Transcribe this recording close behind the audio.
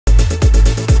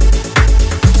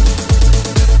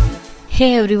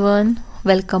Hey everyone,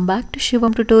 welcome back to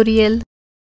Shivam tutorial.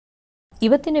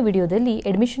 ಇವತ್ತಿನ ವಿಡಿಯೋದಲ್ಲಿ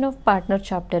admission of partner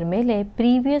chapter ಮೇಲೆ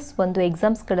previous ಒಂದು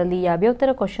ಎಕ್ಸಾಮ್ಸ್ಗಳಲ್ಲಿ ಯಾವ್ಯಾವ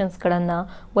ಥರ ಕ್ವಶನ್ಸ್ಗಳನ್ನು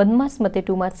 1 ಮಾರ್ಕ್ಸ್ ಮತ್ತು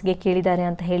 2 ಮಾರ್ಕ್ಸ್ಗೆ ಕೇಳಿದ್ದಾರೆ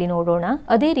ಅಂತ ಹೇಳಿ ನೋಡೋಣ.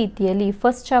 ಅದೇ ರೀತಿಯಲ್ಲಿ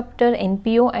first chapter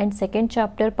NPO and second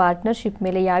chapter partnership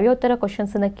ಮೇಲೆ ಯಾವ್ಯಾವ ಥರ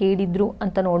ಕ್ವಶನ್ಸನ್ನು ಕೇಳಿದ್ರು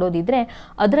ಅಂತ ನೋಡೋದಿದ್ರೆ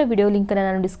ಅದರ ವಿಡಿಯೋ ಲಿಂಕನ್ನು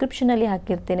ನಾನು ಡಿಸ್ಕ್ರಿಪ್ಷನಲ್ಲಿ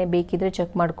ಹಾಕಿರ್ತೇನೆ, ಬೇಕಿದ್ರೆ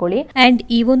ಚೆಕ್ ಮಾಡ್ಕೊಳ್ಳಿ. ಆ್ಯಂಡ್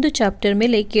ಈ ಒಂದು ಚಾಪ್ಟರ್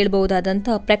ಮೇಲೆ ಕೇಳಬಹುದಾದಂಥ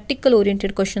ಪ್ರಾಕ್ಟಿಕಲ್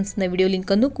ಓರಿಯೆಂಟೆಡ್ ಕ್ವಶನ್ಸ್ನ ವಿಡಿಯೋ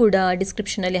ಲಿಂಕನ್ನು ಕೂಡ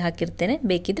ಡಿಸ್ಕ್ರಿಪ್ಷನಲ್ಲಿ ಹಾಕಿರ್ತೇನೆ,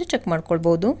 ಬೇಕಿದ್ರೆ ಚೆಕ್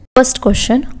ಮಾಡ್ಕೊಳ್ಬಹುದು. First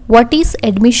question, what is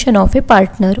admission of A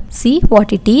partner? See what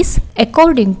it is.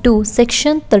 According to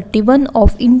section 31 of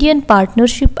Indian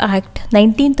Partnership Act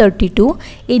 1932,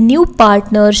 a new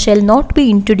partner shall not be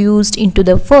introduced into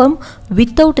the firm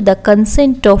without the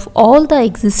consent of all the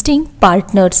existing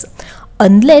partners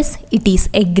unless it is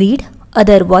agreed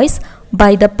otherwise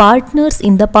by the partners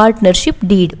in the partnership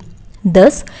deed.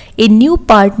 Thus, a new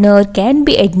partner can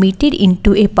be admitted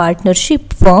into a partnership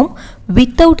firm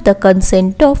without the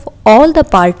consent of all the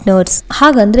partners.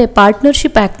 ಹಾಗಂದ್ರೆ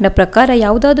partnership ಆ್ಯಕ್ಟ್ನ ಪ್ರಕಾರ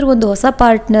ಯಾವುದಾದ್ರೂ ಒಂದು ಹೊಸ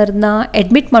ಪಾರ್ಟ್ನರ್ನ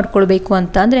admit ಮಾಡ್ಕೊಳ್ಬೇಕು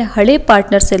ಅಂತ ಅಂದರೆ ಹಳೆ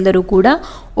partners ಎಲ್ಲರೂ ಕೂಡ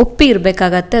ಒಪ್ಪಿ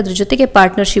ಇರಬೇಕಾಗತ್ತೆ. ಅದ್ರ ಜೊತೆಗೆ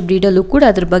ಪಾರ್ಟ್ನರ್ಶಿಪ್ ಡೀಡಲ್ಲೂ ಕೂಡ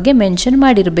ಅದ್ರ ಬಗ್ಗೆ ಮೆನ್ಷನ್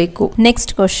ಮಾಡಿರಬೇಕು.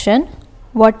 Next question,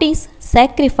 what is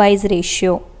sacrifice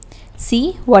ratio? See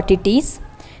what it is.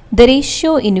 The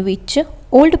ratio in which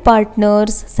old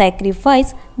partners sacrifice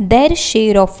their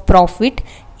share of profit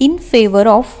in favor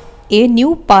of a new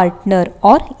partner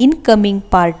or incoming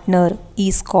partner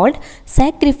is called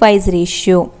sacrifice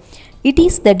ratio. It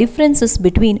is the differences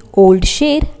between old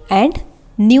share and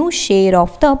new share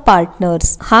of the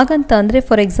partners. ಹಾಗಂತ ಅಂದರೆ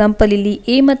for example ಇಲ್ಲಿ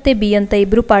A ಮತ್ತು B ಅಂತ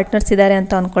ಇಬ್ಬರು partners ಇದ್ದಾರೆ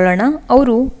ಅಂತ ಅಂದ್ಕೊಳ್ಳೋಣ.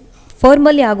 ಅವರು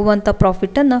ಫರ್ಮಲ್ಲಿ ಆಗುವಂಥ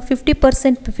ಪ್ರಾಫಿಟನ್ನು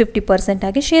 50%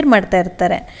 ಆಗಿ ಶೇರ್ ಮಾಡ್ತಾ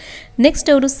ಇರ್ತಾರೆ. ನೆಕ್ಸ್ಟ್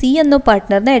ಅವರು ಸಿ ಅನ್ನೋ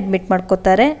ಪಾರ್ಟ್ನರ್ನ ಅಡ್ಮಿಟ್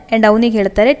ಮಾಡ್ಕೋತಾರೆ ಆ್ಯಂಡ್ ಅವನಿಗೆ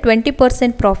ಹೇಳ್ತಾರೆ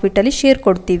 20% ಪ್ರಾಫಿಟಲ್ಲಿ ಶೇರ್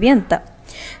ಕೊಡ್ತೀವಿ ಅಂತ.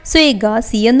 ಸೊ ಈಗ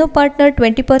ಸಿ ಅನ್ನೋ ಪಾರ್ಟ್ನರ್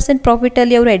 20%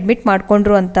 ಪ್ರಾಫಿಟಲ್ಲಿ ಅವರು ಅಡ್ಮಿಟ್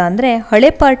ಮಾಡಿಕೊಂಡ್ರು ಅಂತ ಅಂದರೆ ಹಳೆ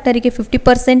ಪಾರ್ಟ್ನರಿಗೆ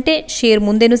 50% ಶೇರ್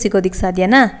ಮುಂದೆನೂ ಸಿಗೋದಕ್ಕೆ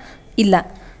ಸಾಧ್ಯನಾ? ಇಲ್ಲ.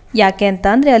 ಯಾಕೆ ಅಂತ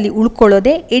ಅಂದರೆ ಅಲ್ಲಿ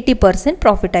ಉಳ್ಕೊಳ್ಳೋದೇ 80%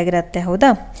 ಪ್ರಾಫಿಟ್ ಆಗಿರುತ್ತೆ, ಹೌದಾ?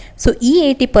 ಸೊ ಈ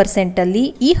 80%ಅಲ್ಲಿ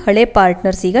ಈ ಹಳೆ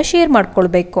ಪಾರ್ಟ್ನರ್ಸ್ ಈಗ ಶೇರ್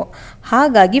ಮಾಡ್ಕೊಳ್ಬೇಕು.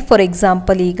 ಹಾಗಾಗಿ ಫಾರ್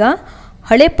ಎಕ್ಸಾಂಪಲ್ ಈಗ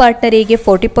ಹಳೆ ಪಾರ್ಟ್ನರಿಗೆ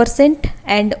 40%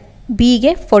 ಆ್ಯಂಡ್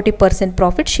ಬಿಗೆ 40%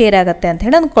 ಪ್ರಾಫಿಟ್ ಶೇರ್ ಆಗುತ್ತೆ ಅಂತ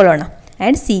ಹೇಳಿ ಅಂದ್ಕೊಳ್ಳೋಣ,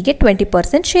 ಆ್ಯಂಡ್ ಸಿಗೆ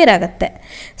 20% ಶೇರ್ ಆಗುತ್ತೆ.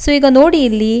 ಸೊ ಈಗ ನೋಡಿ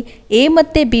ಇಲ್ಲಿ ಎ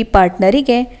ಮತ್ತು ಬಿ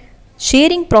ಪಾರ್ಟ್ನರಿಗೆ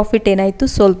ಶೇರಿಂಗ್ ಪ್ರಾಫಿಟ್ ಏನಾಯಿತು,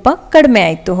 ಸ್ವಲ್ಪ ಕಡಿಮೆ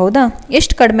ಆಯಿತು, ಹೌದಾ?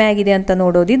 ಎಷ್ಟು ಕಡಿಮೆ ಆಗಿದೆ ಅಂತ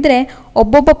ನೋಡೋದಿದ್ರೆ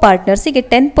ಒಬ್ಬೊಬ್ಬ ಪಾರ್ಟ್ನರ್ಸಿಗೆ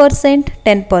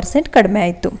 10% ಕಡಿಮೆ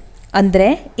ಆಯಿತು. ಅಂದರೆ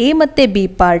ಎ ಮತ್ತು ಬಿ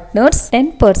ಪಾರ್ಟ್ನರ್ಸ್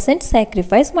 10%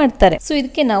 ಸ್ಯಾಕ್ರಿಫೈಸ್ ಮಾಡ್ತಾರೆ. ಸೊ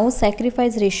ಇದಕ್ಕೆ ನಾವು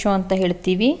ಸ್ಯಾಕ್ರಿಫೈಸ್ ರೇಷಿಯೋ ಅಂತ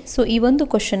ಹೇಳ್ತೀವಿ. ಸೊ ಈ ಒಂದು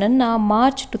ಕ್ವಶನನ್ನು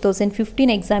ಮಾರ್ಚ್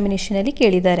 2015 ಎಕ್ಸಾಮಿನೇಷನಲ್ಲಿ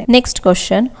ಕೇಳಿದ್ದಾರೆ. Next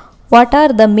question, what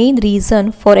are the main reason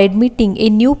for admitting A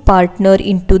new partner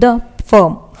in to the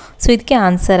firm? So ಇದಕ್ಕೆ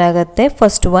ಆನ್ಸರ್ ಆಗುತ್ತೆ.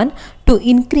 First one, to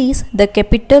increase the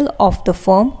capital of the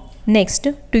firm. Next,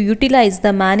 to utilise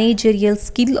the managerial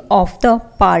skill of the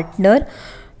partner.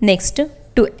 Next,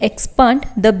 to expand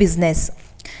the business.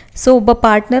 So ಒಬ್ಬ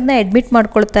ಪಾರ್ಟ್ನರ್ನ admit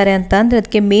ಮಾಡ್ಕೊಳ್ತಾರೆ ಅಂತ ಅಂದರೆ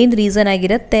ಅದಕ್ಕೆ main reason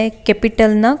ಆಗಿರುತ್ತೆ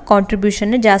ಕ್ಯಾಪಿಟಲ್ನ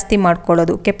ಕಾಂಟ್ರಿಬ್ಯೂಷನ್ನ ಜಾಸ್ತಿ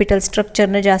ಮಾಡ್ಕೊಳ್ಳೋದು, ಕ್ಯಾಪಿಟಲ್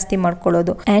ಸ್ಟ್ರಕ್ಚರ್ನ ಜಾಸ್ತಿ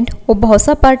ಮಾಡ್ಕೊಳ್ಳೋದು. ಆ್ಯಂಡ್ ಒಬ್ಬ ಹೊಸ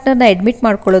ಪಾರ್ಟ್ನರ್ನ ಅಡ್ಮಿಟ್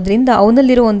ಮಾಡ್ಕೊಳ್ಳೋದ್ರಿಂದ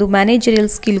ಅವನಲ್ಲಿರೋ ಒಂದು ಮ್ಯಾನೇಜರಿಯಲ್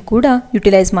ಸ್ಕಿಲ್ ಕೂಡ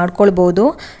ಯುಟಿಲೈಸ್ ಮಾಡ್ಕೊಳ್ಬೋದು.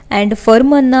 ಆ್ಯಂಡ್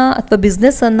ಫರ್ಮನ್ನು ಅಥವಾ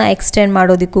ಬಿಸ್ನೆಸ್ಸನ್ನು ಎಕ್ಸ್ಟೆಂಡ್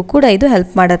ಮಾಡೋದಕ್ಕೂ ಕೂಡ ಇದು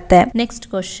ಹೆಲ್ಪ್ ಮಾಡುತ್ತೆ. Next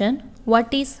question,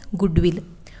 what is goodwill?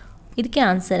 ಇದಕ್ಕೆ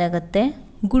ಆನ್ಸರ್ ಆಗುತ್ತೆ.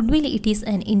 Goodwill it is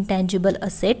on intangible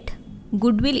asset.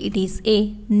 Goodwill it is A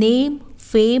name,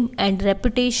 fame and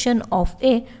reputation of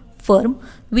a firm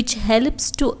which helps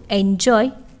to enjoy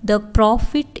the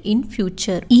profit in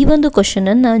future. ಈ ಒಂದು question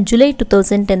ಅನ್ನು July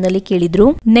 2010 ನಲ್ಲಿ ಕೇಳಿದ್ರು.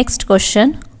 Next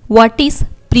question, what is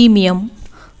premium?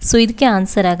 So ಇದಕ್ಕೆ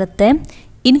answer ಆಗುತ್ತೆ.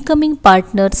 Incoming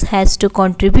partners has to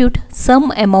contribute some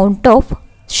amount of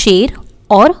share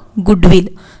R goodwill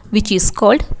which is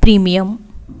called premium.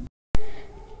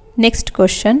 Next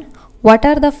question, what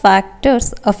are the factors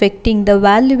affecting the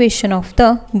valuation of the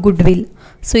goodwill?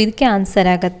 So ಇದಕ್ಕೆ answer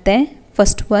ಆಗುತ್ತೆ.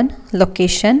 First one,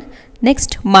 location.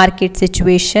 Next, market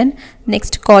situation.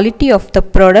 Next, quality of the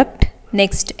product.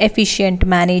 Next, efficient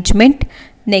management.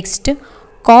 Next,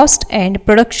 cost and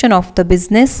production of the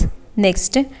business.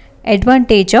 Next,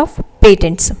 advantage of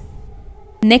patents.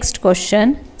 Next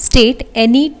question, state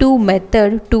any two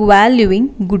method to valuing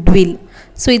goodwill.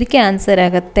 So ಇದಕ್ಕೆ answer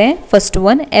ಆಗುತ್ತೆ. First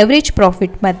one, average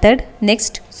profit method.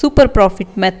 Next, super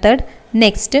profit method.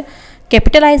 Next,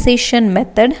 capitalisation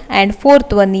method. And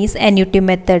fourth one is annuity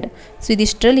method. So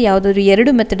ಇದಿಷ್ಟರಲ್ಲಿ ಯಾವುದಾದ್ರು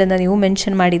 2 ಮೆಥಡನ್ನು ನೀವು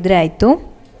mention ಮಾಡಿದರೆ ಆಯಿತು.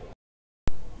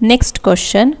 Next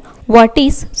question, what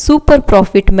is super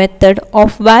profit method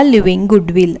of valuing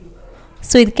goodwill?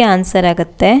 So ಇದಕ್ಕೆ answer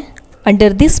ಆಗುತ್ತೆ.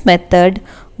 Under this method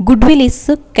goodwill is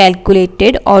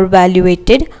calculated or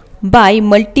valuated by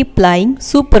multiplying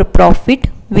super profit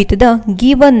with the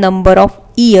given number of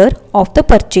year of the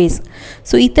purchase.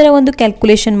 So ಈ ಥರ ಒಂದು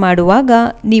calculation ಮಾಡುವಾಗ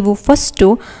ನೀವು first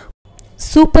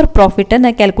super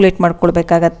ಪ್ರಾಫಿಟನ್ನು calculate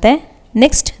ಮಾಡ್ಕೊಳ್ಬೇಕಾಗತ್ತೆ.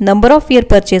 Next number of year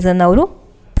ಪರ್ಚೇಸನ್ನು ಅವರು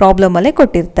ಪ್ರಾಬ್ಲಮಲ್ಲೇ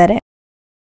ಕೊಟ್ಟಿರ್ತಾರೆ.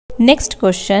 Next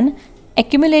question,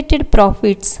 accumulated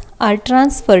profits are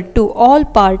transferred to all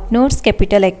partners'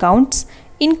 capital accounts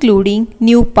including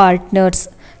new partners.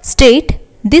 State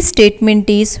this statement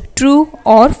is true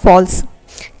or false.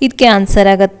 ಇದಕ್ಕೆ answer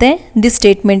ಆಗುತ್ತೆ this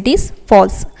statement is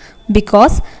false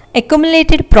because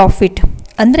accumulated profit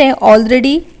ಅಂದರೆ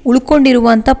already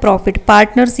ಉಳ್ಕೊಂಡಿರುವಂಥ profit,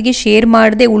 ಪಾರ್ಟ್ನರ್ಸಿಗೆ share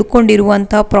ಮಾಡದೆ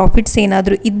ಉಳ್ಕೊಂಡಿರುವಂಥ profits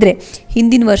ಏನಾದರೂ ಇದ್ದರೆ,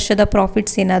 ಹಿಂದಿನ ವರ್ಷದ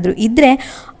profits ಏನಾದರೂ ಇದ್ದರೆ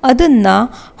ಅದನ್ನು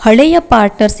ಹಳೆಯ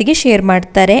ಪಾರ್ಟ್ನರ್ಸಿಗೆ ಶೇರ್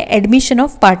ಮಾಡ್ತಾರೆ ಅಡ್ಮಿಷನ್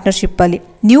ಆಫ್ ಪಾರ್ಟ್ನರ್ಶಿಪ್ಪಲ್ಲಿ.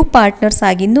 ನ್ಯೂ ಪಾರ್ಟ್ನರ್ಸ್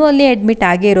ಆಗಿನ್ನೂ ಅಲ್ಲಿ ಅಡ್ಮಿಟ್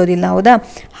ಆಗೇ ಇರೋದಿಲ್ಲ, ಹೌದಾ?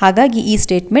 ಹಾಗಾಗಿ ಈ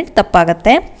statement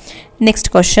ತಪ್ಪಾಗತ್ತೆ.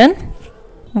 Next question,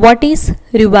 what is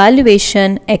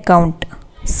revaluation account?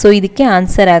 So ಇದಕ್ಕೆ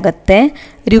ಆನ್ಸರ್ ಆಗುತ್ತೆ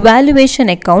revaluation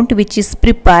account which is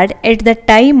prepared at the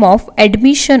time of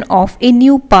admission of A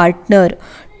new partner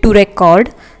to record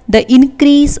the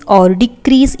increase R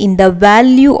decrease in the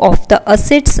value of the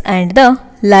assets and the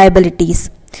liabilities.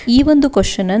 ಈ ಒಂದು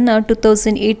ಕ್ವಶನನ್ನು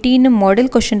 2018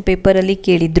 model question ಪೇಪರಲ್ಲಿ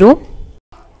ಕೇಳಿದರು.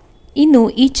 ಇನ್ನು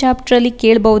ಈ ಚಾಪ್ಟ್ರಲ್ಲಿ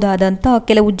ಕೇಳಬಹುದಾದಂಥ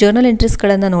ಕೆಲವು journal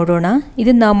ಎಂಟ್ರೀಸ್ಗಳನ್ನು ನೋಡೋಣ.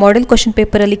 ಇದನ್ನು model question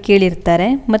ಪೇಪರಲ್ಲಿ ಕೇಳಿರ್ತಾರೆ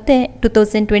ಮತ್ತು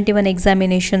 2021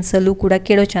 ಎಕ್ಸಾಮಿನೇಷನ್ಸಲ್ಲೂ ಕೂಡ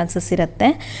ಕೇಳೋ ಚಾನ್ಸಸ್ ಇರುತ್ತೆ.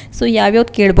 ಸೊ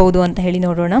ಯಾವ್ಯಾವ್ದು ಕೇಳ್ಬೋದು ಅಂತ ಹೇಳಿ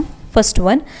ನೋಡೋಣ. First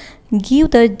one, give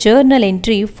the journal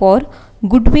entry for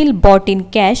goodwill bot in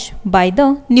cash by the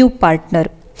new partner.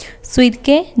 So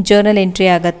ಇದಕ್ಕೆ ಜರ್ನಲ್ ಎಂಟ್ರಿ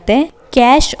ಆಗುತ್ತೆ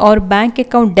cash or bank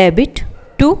account debit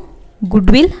to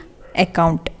goodwill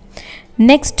account.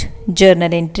 Next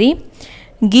journal entry,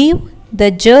 give the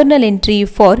journal entry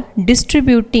for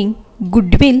distributing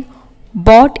goodwill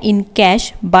bought in cash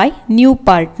by new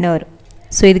partner.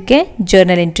 So ಇದಕ್ಕೆ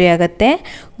journal entry ಆಗುತ್ತೆ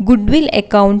goodwill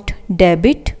account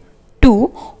debit to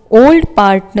old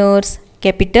partners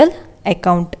capital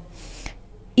account.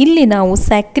 ಇಲ್ಲಿ ನಾವು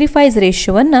sacrifice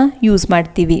ರೇಷಿಯೋವನ್ನು use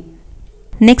ಮಾಡ್ತೀವಿ.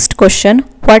 Next question,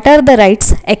 what are the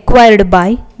rights acquired by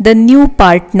the new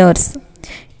partners?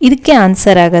 ಇದಕ್ಕೆ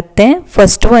answer ಆಗುತ್ತೆ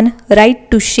first one, right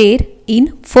to share in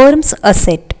firm's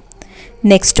asset.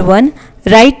 Next one,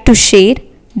 right to share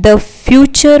the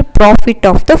future profit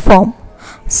of the firm.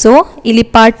 So ಇಲ್ಲಿ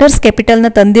partners ಕ್ಯಾಪಿಟಲ್ನ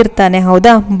ತಂದಿರ್ತಾನೆ,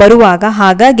 ಹೌದಾ, ಬರುವಾಗ.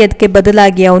 ಹಾಗಾಗಿ ಅದಕ್ಕೆ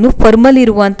ಬದಲಾಗಿ ಅವನು ಫರ್ಮಲ್ಲಿ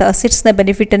ಇರುವಂಥ ಅಸೆಟ್ಸ್ನ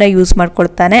ಬೆನಿಫಿಟನ್ನು ಯೂಸ್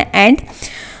ಮಾಡ್ಕೊಳ್ತಾನೆ ಆ್ಯಂಡ್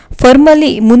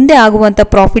ಫರ್ಮಲ್ಲಿ ಮುಂದೆ ಆಗುವಂಥ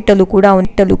ಪ್ರಾಫಿಟಲ್ಲೂ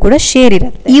ಕೂಡ ಶೇರ್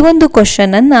ಇರುತ್ತೆ. ಈ ಒಂದು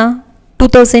ಕ್ವಶನನ್ನು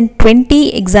 2020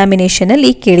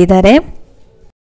 ಎಕ್ಸಾಮಿನೇಷನಲ್ಲಿ ಕೇಳಿದ್ದಾರೆ.